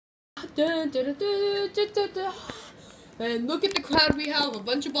And look at the crowd we have. A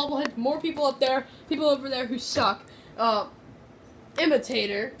bunch of bobbleheads. More people up there. People over there who suck.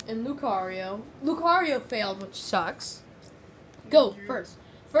 Imitator and Lucario. Lucario failed, which sucks. Go first.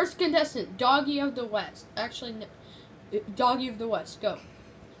 First contestant, Doggy of the West. Actually, no. Doggy of the West. Go.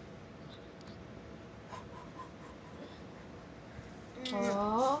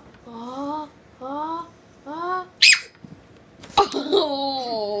 Oh!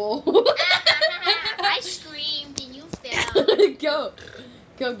 I screamed and you fell.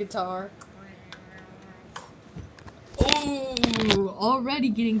 Go, guitar. Ooh, already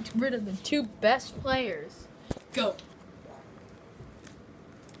getting rid of the two best players. Go.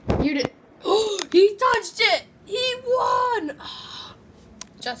 You did. Oh, he touched it. He won.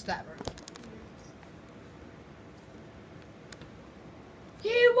 Just that round.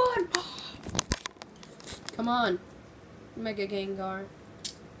 He won. Come on, Mega Gengar.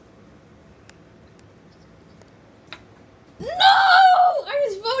 No! I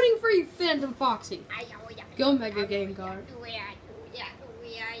was voting for you, Phantom Foxy. Go, Mega Gengar.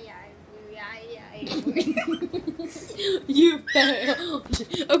 You failed.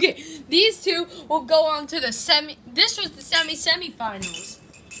 Okay, these two will go on to the semi. This was the semi-finals.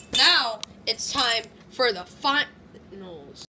 Now it's time for the